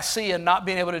seeing what I see and not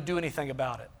being able to do anything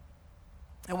about it.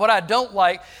 And what I don't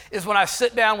like is when I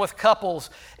sit down with couples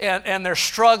and they're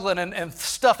struggling and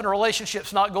stuff in a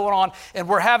relationship's not going on, and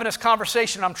we're having this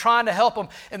conversation, I'm trying to help them,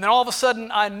 and then all of a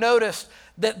sudden I notice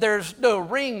that there's no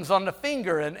rings on the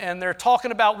finger, and they're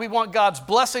talking about we want God's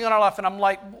blessing on our life, and I'm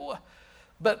like,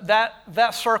 but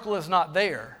that circle is not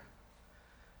there.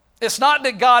 It's not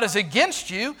that God is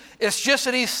against you, it's just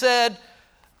that he said,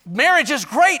 marriage is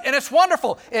great and it's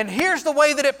wonderful, and here's the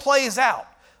way that it plays out.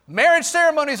 Marriage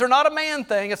ceremonies are not a man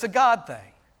thing, it's a God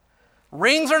thing.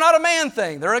 Rings are not a man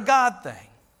thing, they're a God thing.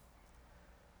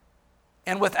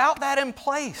 And without that in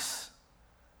place,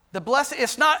 the blessing,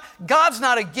 God's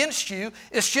not against you.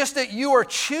 It's just that you are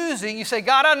choosing. You say,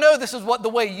 God, I know this is the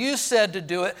way you said to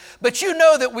do it, but you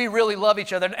know that we really love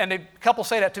each other. And a couple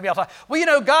say that to me all the time.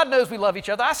 Well, God knows we love each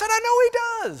other. I said, I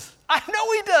know he does. I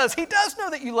know he does. He does know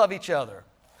that you love each other.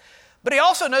 But he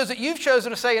also knows that you've chosen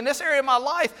to say, in this area of my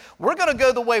life, we're going to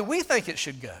go the way we think it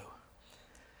should go.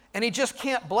 And he just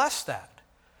can't bless that.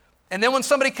 And then when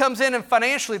somebody comes in and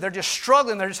financially they're just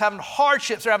struggling, they're just having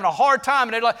hardships, they're having a hard time,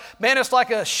 and they're like, man, it's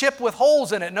like a ship with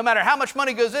holes in it. No matter how much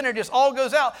money goes in there, it just all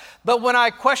goes out. But when I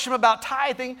question about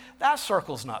tithing, that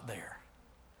circle's not there.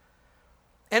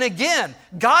 And again,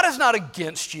 God is not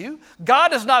against you. God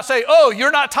does not say, oh, you're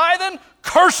not tithing?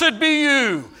 Cursed be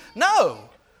you. No.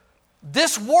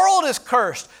 This world is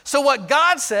cursed. So what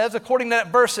God says, according to that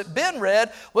verse that Ben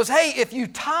read, was, hey, if you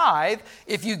tithe,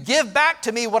 if you give back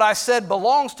to me what I said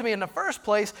belongs to me in the first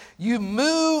place, you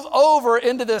move over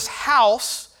into this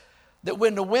house that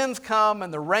when the winds come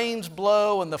and the rains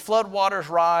blow and the floodwaters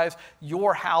rise,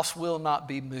 your house will not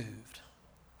be moved.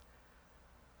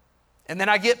 And then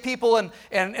I get people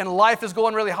and life is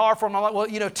going really hard for them. I'm like,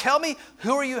 well, tell me,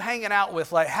 who are you hanging out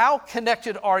with? Like, how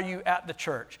connected are you at the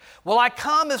church? Well, I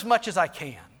come as much as I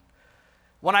can.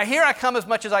 When I hear I come as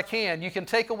much as I can, you can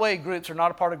take away groups, they're not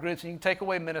a part of groups, and you can take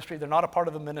away ministry, they're not a part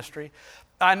of a ministry.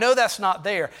 I know that's not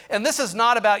there. And this is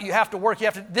not about you have to work,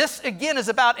 this again is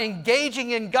about engaging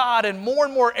in God in more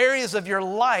and more areas of your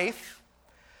life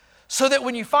so that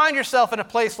when you find yourself in a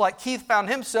place like Keith found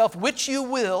himself, which you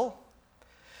will,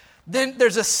 then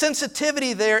there's a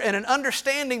sensitivity there and an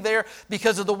understanding there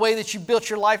because of the way that you built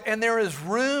your life, and there is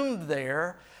room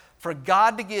there for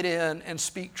God to get in and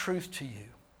speak truth to you.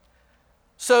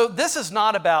 So this is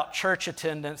not about church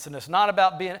attendance, and it's not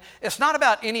about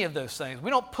any of those things. We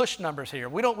don't push numbers here.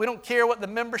 We don't care what the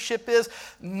membership is,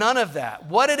 none of that.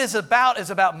 What it is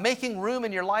about making room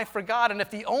in your life for God. And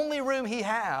if the only room he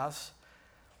has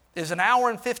is an hour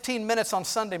and 15 minutes on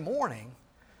Sunday morning,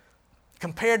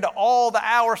 compared to all the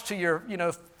hours to your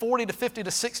 40 to 50 to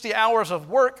 60 hours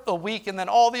of work a week, and then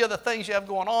all the other things you have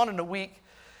going on in a week,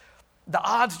 the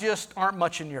odds just aren't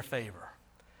much in your favor.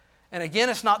 And again,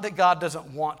 it's not that God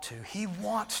doesn't want to. He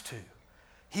wants to.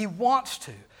 He wants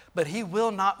to, but he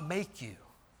will not make you.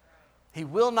 He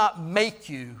will not make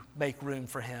you make room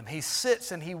for him. He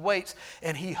sits and he waits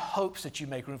and he hopes that you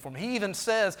make room for him. He even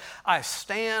says, I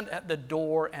stand at the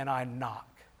door and I knock.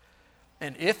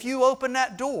 And if you open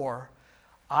that door,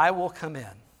 I will come in,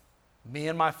 me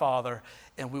and my Father,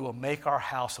 and we will make our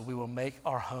house and we will make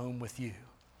our home with you.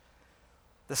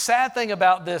 The sad thing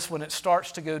about this, when it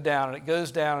starts to go down and it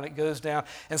goes down and it goes down,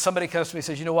 and somebody comes to me and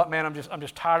says, you know what, man, I'm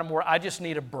just tired of more. I just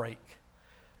need a break.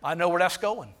 I know where that's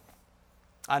going.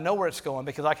 I know where it's going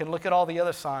because I can look at all the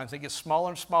other signs. It gets smaller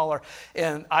and smaller,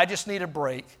 and I just need a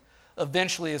break.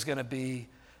 Eventually is going to be,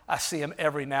 I see them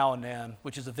every now and then,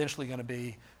 which is eventually going to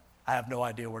be, I have no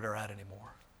idea where they're at anymore.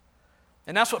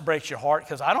 And that's what breaks your heart,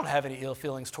 because I don't have any ill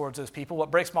feelings towards those people.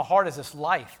 What breaks my heart is this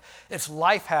life. It's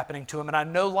life happening to them, and I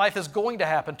know life is going to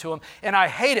happen to them, and I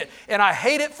hate it, and I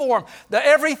hate it for them.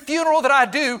 Every funeral that I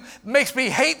do makes me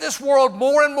hate this world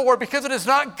more and more, because it is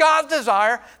not God's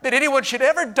desire that anyone should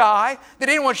ever die, that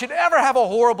anyone should ever have a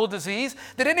horrible disease,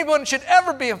 that anyone should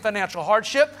ever be in financial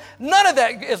hardship. None of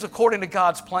that is according to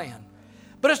God's plan.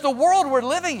 But it's the world we're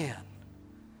living in.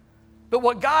 But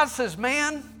what God says,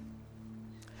 man,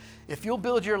 if you'll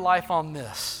build your life on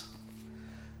this,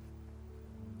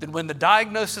 then when the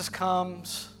diagnosis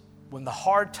comes, when the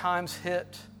hard times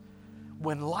hit,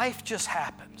 when life just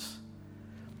happens,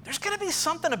 there's going to be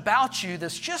something about you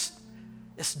that's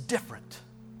it's different.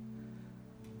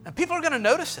 And people are going to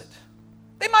notice it.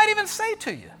 They might even say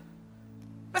to you,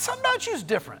 but something about you is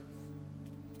different.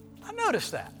 I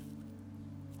noticed that.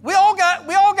 We all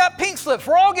got pink slips.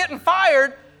 We're all getting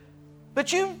fired,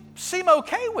 but you seem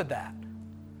okay with that.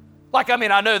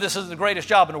 I know this isn't the greatest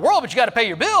job in the world, but you got to pay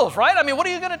your bills, right? What are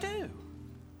you going to do?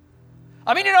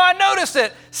 I noticed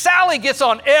that Sally gets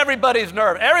on everybody's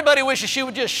nerve. Everybody wishes she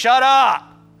would just shut up.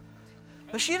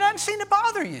 But she doesn't seem to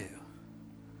bother you.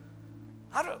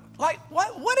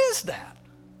 What is that?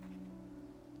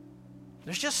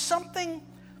 There's just something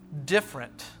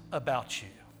different about you.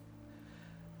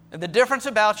 And the difference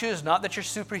about you is not that you're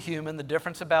superhuman. The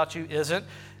difference about you isn't,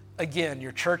 again,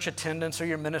 your church attendance or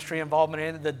your ministry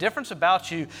involvement. The difference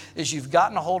about you is you've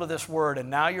gotten a hold of this word, and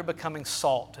now you're becoming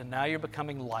salt, and now you're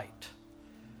becoming light.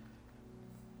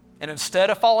 And instead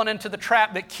of falling into the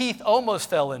trap that Keith almost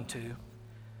fell into,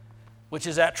 which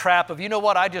is that trap of, you know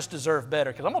what, I just deserve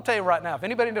better. Because I'm going to tell you right now, if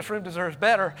anybody in this room deserves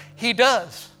better, he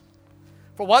does.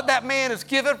 For what that man has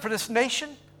given for this nation,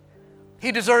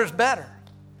 he deserves better.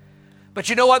 But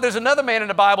you know what? There's another man in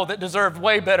the Bible that deserved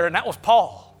way better, and that was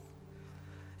Paul.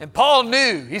 And Paul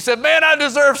knew. He said, man, I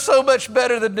deserve so much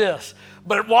better than this.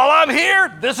 But while I'm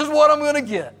here, this is what I'm going to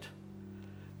get.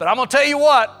 But I'm going to tell you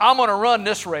what, I'm going to run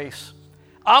this race.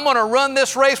 I'm going to run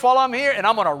this race while I'm here, and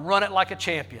I'm going to run it like a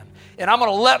champion. And I'm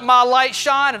going to let my light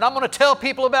shine, and I'm going to tell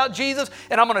people about Jesus,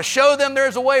 and I'm going to show them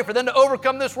there's a way for them to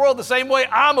overcome this world the same way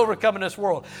I'm overcoming this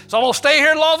world. So I'm going to stay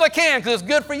here as long as I can because it's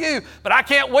good for you, but I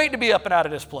can't wait to be up and out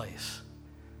of this place.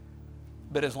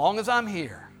 But as long as I'm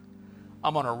here,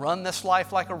 I'm going to run this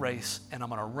life like a race, and I'm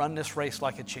going to run this race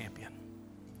like a champion.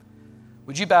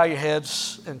 Would you bow your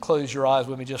heads and close your eyes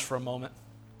with me just for a moment?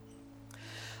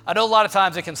 I know a lot of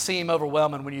times it can seem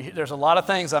overwhelming when there's a lot of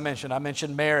things I mentioned. I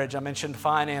mentioned marriage, I mentioned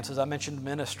finances, I mentioned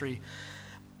ministry.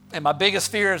 And my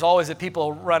biggest fear is always that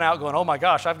people run out going, oh my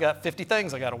gosh, I've got 50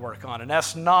 things I got to work on. And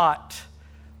that's not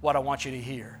what I want you to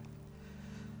hear.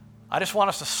 I just want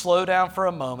us to slow down for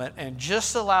a moment and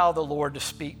just allow the Lord to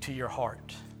speak to your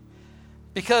heart.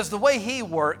 Because the way He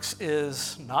works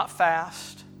is not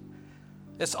fast.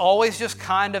 It's always just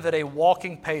kind of at a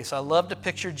walking pace. I love to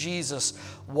picture Jesus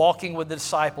walking with the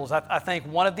disciples. I think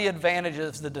one of the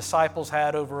advantages the disciples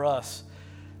had over us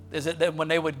is it that when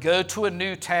they would go to a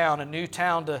new town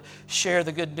to share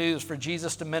the good news, for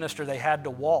Jesus to minister, they had to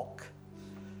walk.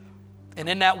 And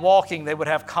in that walking, they would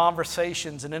have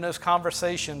conversations, and in those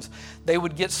conversations, they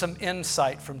would get some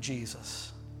insight from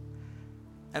Jesus.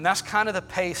 And that's kind of the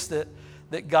pace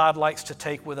that God likes to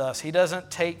take with us. He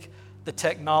doesn't take the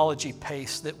technology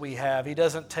pace that we have. He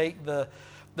doesn't take the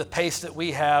pace that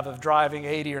we have of driving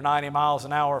 80 or 90 miles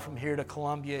an hour from here to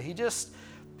Columbia. He just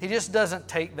doesn't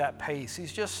take that pace.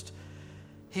 He's just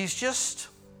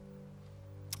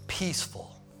peaceful.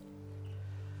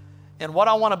 And what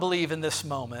I want to believe in this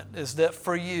moment is that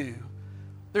for you,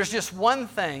 there's just one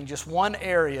thing, just one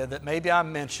area that maybe I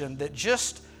mentioned that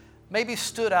just maybe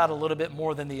stood out a little bit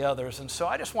more than the others. And so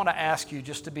I just want to ask you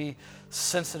just to be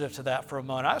sensitive to that for a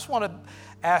moment. I just want to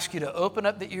ask you to open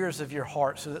up the ears of your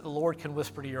heart so that the Lord can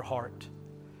whisper to your heart.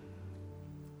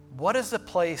 What is the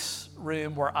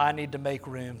room where I need to make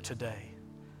room today?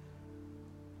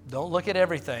 Don't look at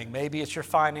everything. Maybe it's your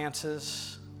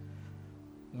finances.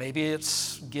 Maybe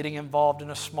it's getting involved in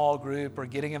a small group or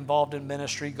getting involved in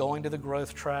ministry, going to the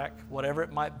growth track, whatever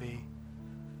it might be.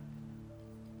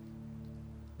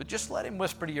 But just let him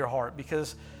whisper to your heart,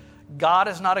 because God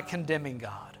is not a condemning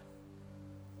God.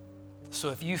 So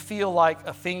if you feel like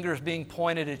a finger is being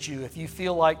pointed at you, if you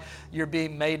feel like you're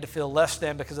being made to feel less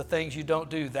than because of things you don't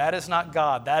do, that is not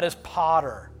God. That is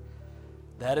Potter.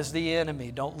 That is the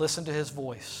enemy. Don't listen to his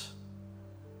voice.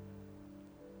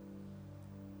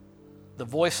 The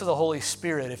voice of the Holy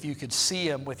Spirit, if you could see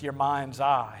him with your mind's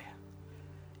eye,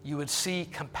 you would see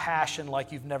compassion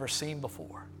like you've never seen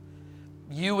before.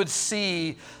 You would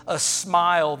see a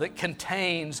smile that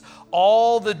contains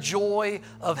all the joy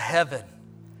of heaven.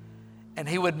 And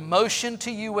he would motion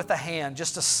to you with a hand,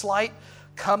 just a slight,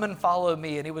 come and follow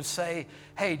me. And he would say,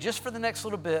 hey, just for the next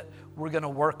little bit, we're going to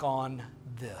work on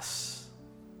this.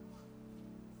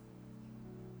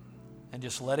 And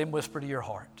just let him whisper to your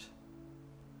heart.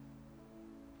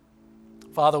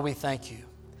 Father, we thank you.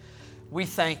 We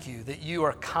thank you that you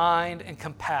are kind and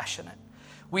compassionate.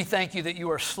 We thank you that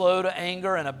you are slow to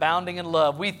anger and abounding in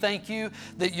love. We thank you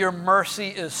that your mercy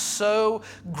is so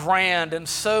grand and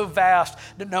so vast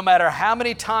that no matter how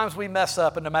many times we mess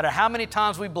up and no matter how many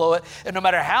times we blow it and no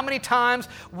matter how many times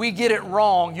we get it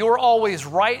wrong, you're always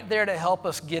right there to help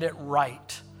us get it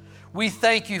right. We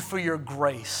thank you for your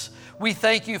grace. We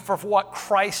thank you for what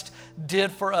Christ did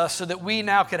for us so that we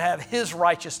now could have his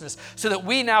righteousness, so that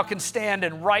we now can stand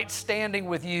in right standing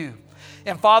with you.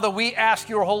 And Father, we ask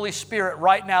your Holy Spirit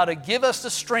right now to give us the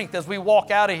strength as we walk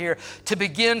out of here to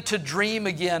begin to dream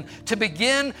again, to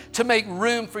begin to make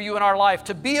room for you in our life,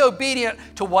 to be obedient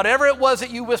to whatever it was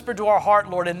that you whispered to our heart,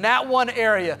 Lord. In that one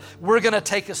area, we're going to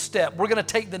take a step. We're going to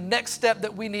take the next step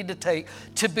that we need to take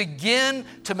to begin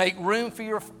to make room for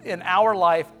you in our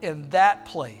life in that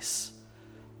place.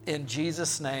 In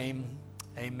Jesus' name,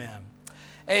 amen.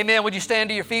 Amen. Would you stand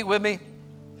to your feet with me?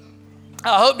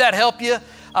 I hope that helped you.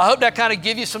 I hope that kind of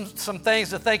give you some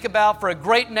things to think about for a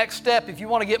great next step. If you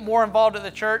want to get more involved in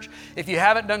the church, if you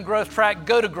haven't done Growth Track,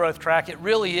 go to Growth Track. It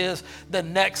really is the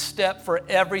next step for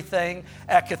everything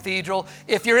at Cathedral.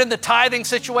 If you're in the tithing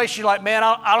situation, you're like, man,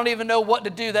 I don't even know what to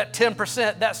do. That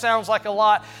 10%, that sounds like a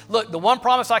lot. Look, the one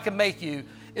promise I can make you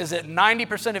is that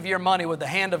 90% of your money with the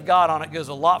hand of God on it goes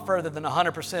a lot further than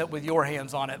 100% with your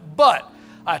hands on it. But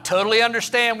I totally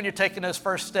understand when you're taking those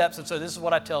first steps, and so this is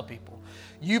what I tell people.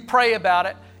 You pray about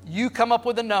it, you come up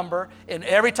with a number, and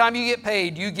every time you get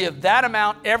paid, you give that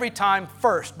amount every time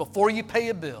first before you pay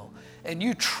a bill. And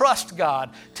you trust God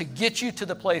to get you to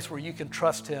the place where you can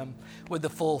trust him with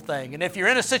the full thing. And if you're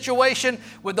in a situation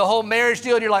with the whole marriage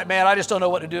deal and you're like, man, I just don't know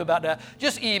what to do about that,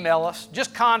 just email us,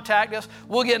 just contact us.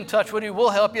 We'll get in touch with you.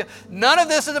 We'll help you. None of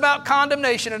this is about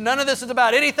condemnation, and none of this is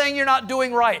about anything you're not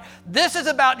doing right. This is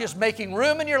about just making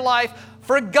room in your life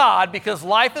for God, because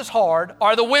life is hard.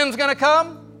 Are the winds going to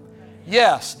come?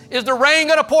 Yes. Is the rain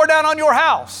going to pour down on your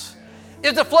house?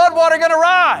 Is the floodwater going to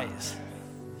rise?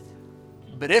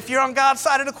 But if you're on God's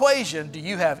side of the equation, do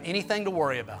you have anything to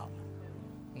worry about?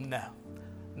 No,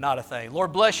 not a thing.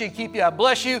 Lord bless you and keep you. I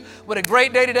bless you with a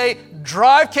great day today.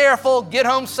 Drive careful. Get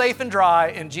home safe and dry.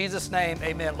 In Jesus' name,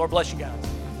 amen. Lord bless you guys.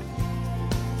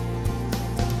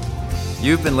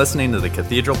 You've been listening to the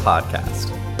Cathedral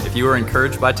Podcast. If you were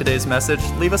encouraged by today's message,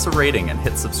 leave us a rating and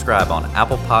hit subscribe on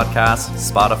Apple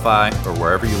Podcasts, Spotify, or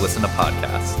wherever you listen to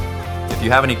podcasts. If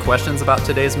you have any questions about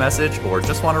today's message or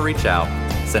just want to reach out,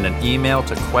 send an email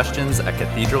to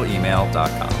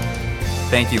questions@cathedralemail.com.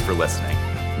 Thank you for listening.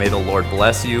 May the Lord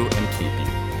bless you and keep you.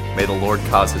 May the Lord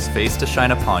cause his face to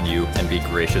shine upon you and be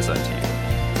gracious unto you.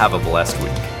 Have a blessed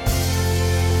week.